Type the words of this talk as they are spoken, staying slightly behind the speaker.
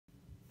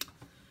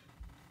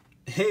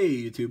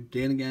Hey YouTube,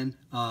 Dan again.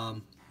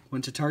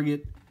 Went to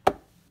Target,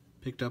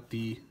 picked up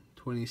the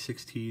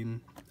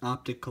 2016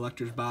 Optic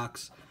Collector's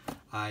Box.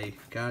 I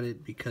got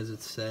it because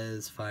it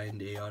says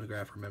find a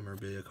autograph or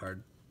memorabilia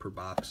card per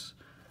box.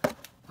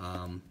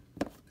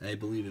 I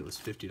believe it was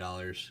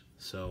 $50,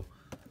 so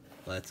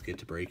let's get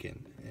to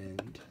breaking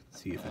and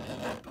see if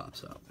anything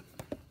pops up.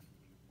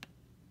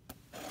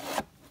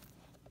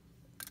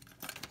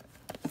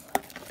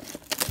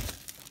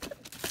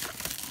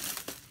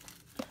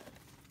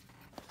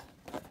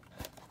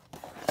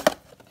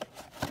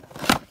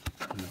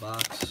 In the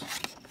box.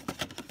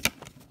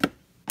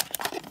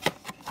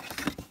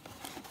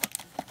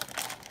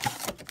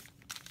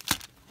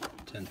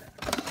 $10.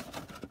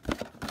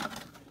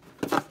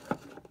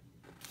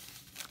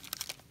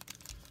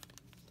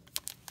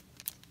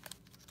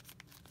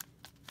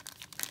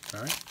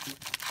 Alright.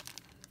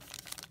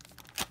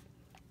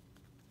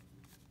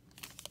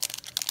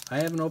 I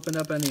haven't opened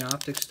up any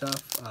Optic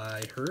stuff.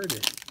 I heard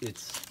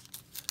it's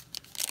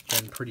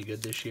been pretty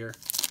good this year.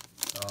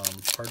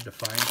 Hard to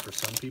find for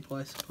some people,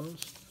 I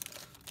suppose.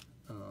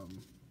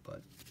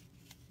 But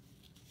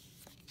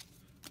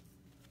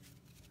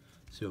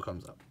see what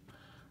comes up.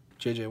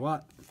 J.J.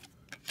 Watt,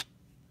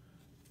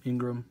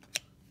 Ingram,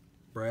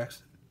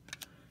 Braxton,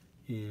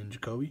 and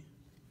Jacoby.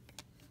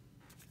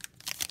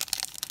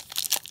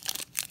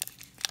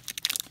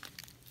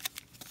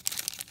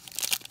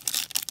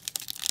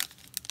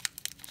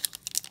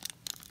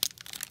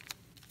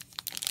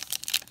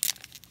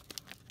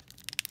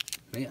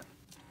 Man.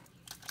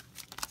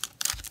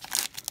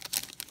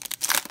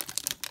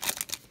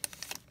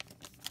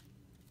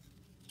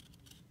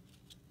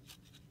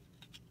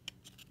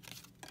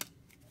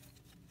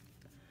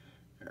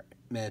 All right.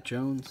 Matt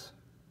Jones,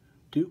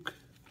 Duke,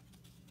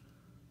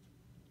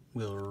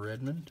 Will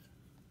Redmond,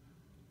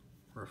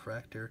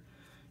 Refractor,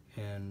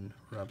 and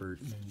Robert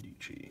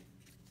Mendici.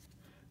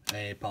 I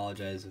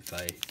apologize if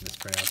I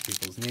mispronounce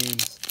people's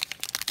names.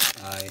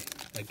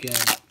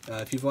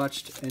 If you've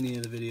watched any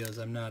of the videos,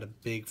 I'm not a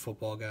big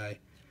football guy,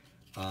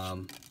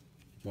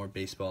 more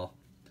baseball,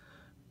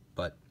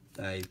 but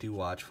I do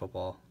watch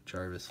football.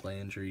 Jarvis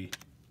Landry,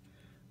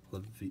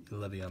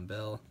 Le'Veon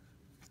Bell,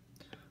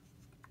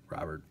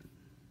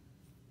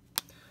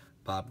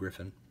 Bob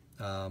Griffin,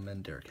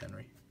 and Derrick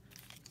Henry.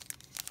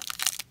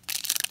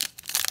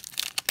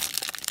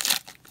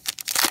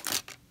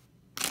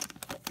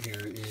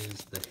 Here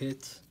is the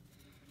hit.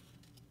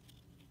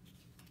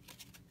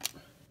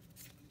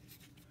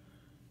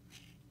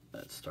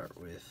 Let's start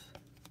with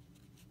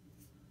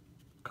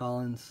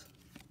Collins,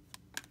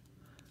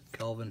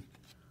 Kelvin,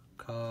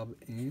 Cobb,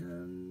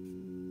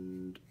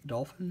 and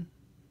Dolphin,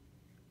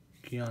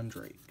 Keon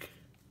Drake.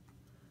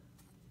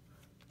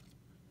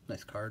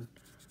 Nice card.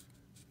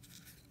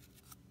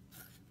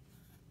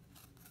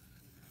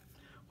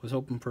 Was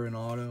hoping for an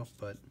auto,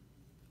 but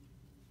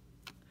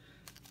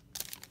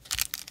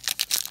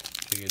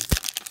figured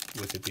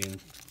with it being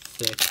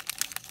thick,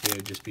 it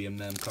would just be a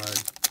mem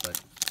card, but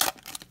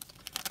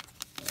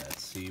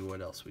let's see what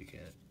else we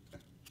get.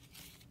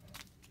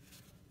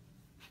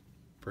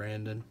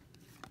 Brandon,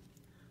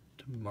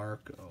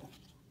 DeMarco,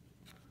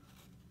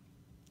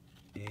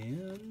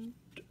 and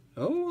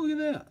oh, look at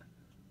that,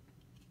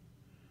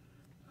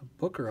 a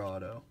Booker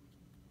auto.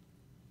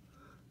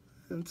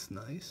 That's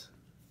nice.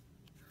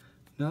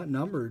 Not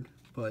numbered,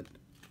 but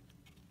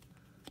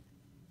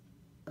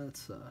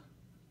that's a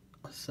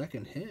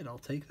second hit. I'll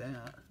take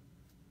that.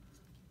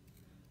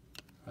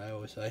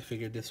 I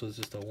figured this was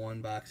just a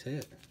one-box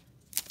hit.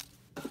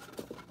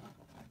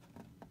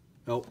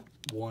 Oh,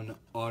 one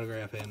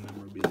autograph and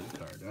memorabilia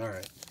card. All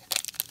right.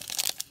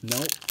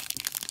 Nope.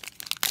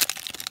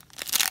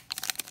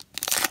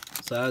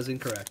 So I was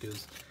incorrect.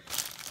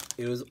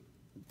 It was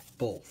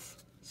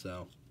both.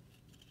 So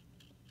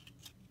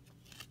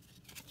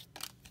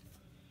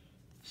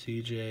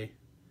CJ,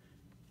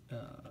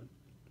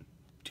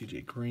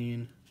 TJ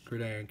Green,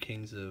 Gridiron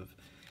Kings of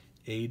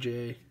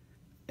AJ,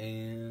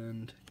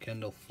 and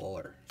Kendall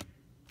Fuller.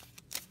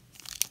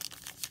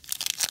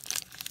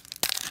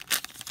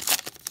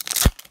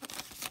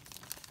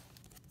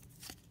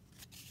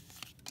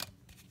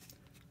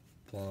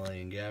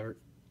 Flying Gabbert,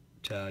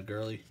 Todd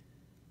Gurley,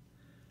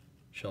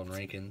 Sheldon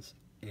Rankins,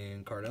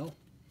 and Cardell.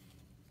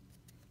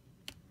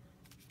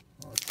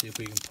 Let's see if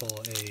we can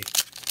pull a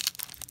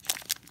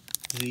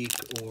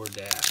Zeke or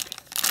Dak.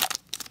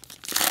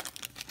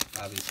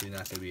 Obviously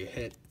not going to be a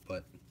hit,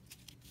 but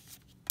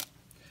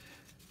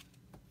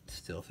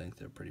still think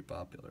they're pretty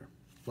popular.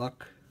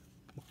 Luck,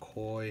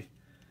 McCoy,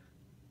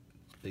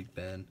 Big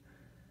Ben,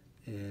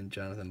 and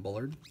Jonathan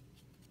Bullard.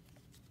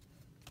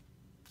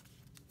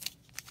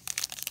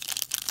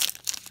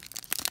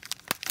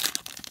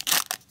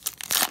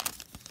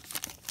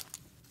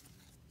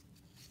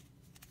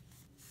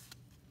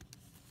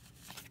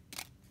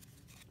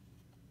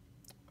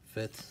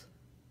 Fitz,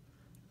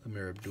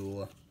 Amir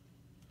Abdullah,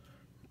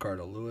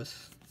 Ricardo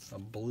Lewis, a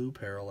blue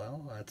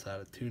parallel, that's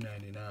out of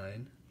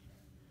 $2.99,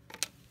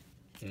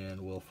 and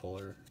Will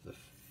Fuller the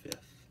 5th.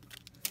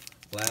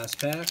 Last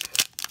pack.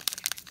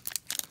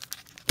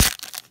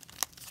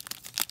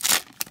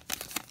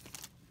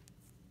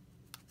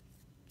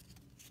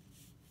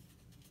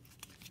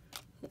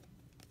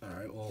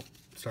 Alright, we'll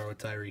start with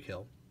Tyreek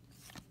Hill.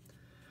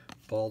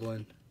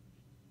 Baldwin,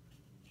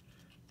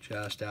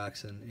 Josh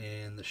Doxson,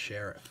 and the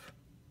Sheriff.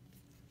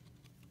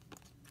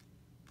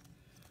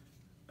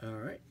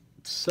 Alright,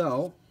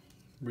 so,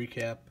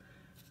 recap.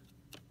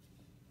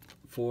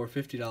 For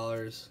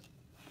 $50,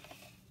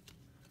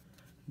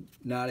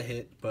 not a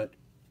hit, but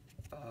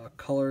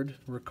colored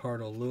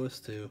Ricardo Lewis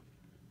to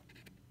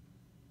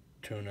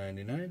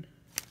 $2.99.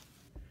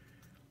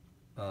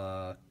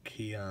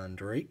 Keon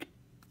Drake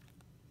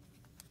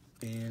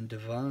and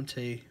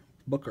Devontae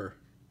Booker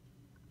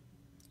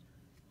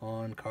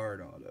on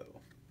card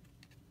auto.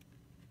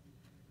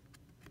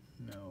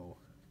 No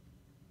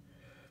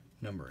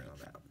numbering on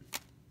that.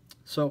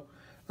 So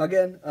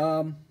again,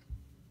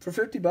 for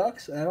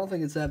 $50, I don't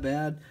think it's that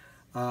bad.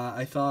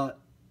 I thought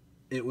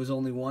it was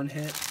only one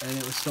hit and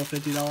it was still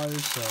 $50.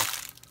 So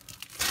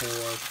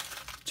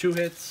for 2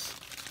 hits,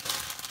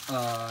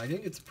 I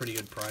think it's a pretty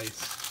good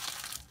price.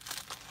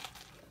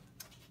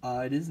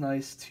 It is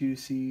nice to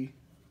see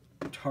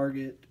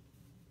Target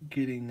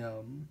getting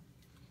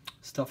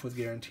stuff with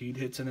guaranteed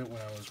hits in it.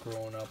 When I was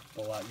growing up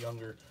a lot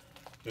younger,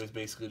 it was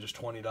basically just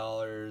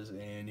 $20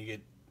 and you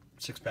get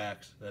 6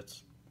 packs.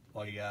 That's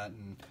all you got,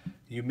 and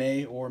you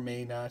may or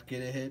may not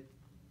get a hit.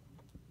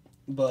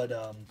 But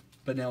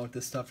now with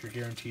this stuff, you're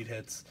guaranteed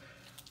hits.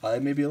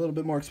 It may be a little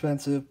bit more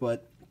expensive,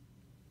 but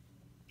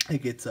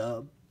it gets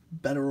a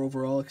better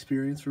overall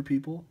experience for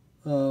people.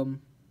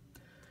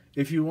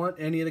 If you want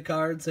any of the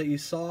cards that you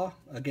saw,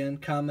 again,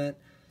 comment,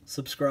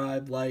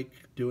 subscribe, like,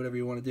 do whatever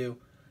you want to do.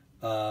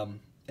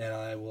 And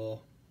I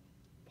will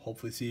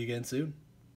hopefully see you again soon.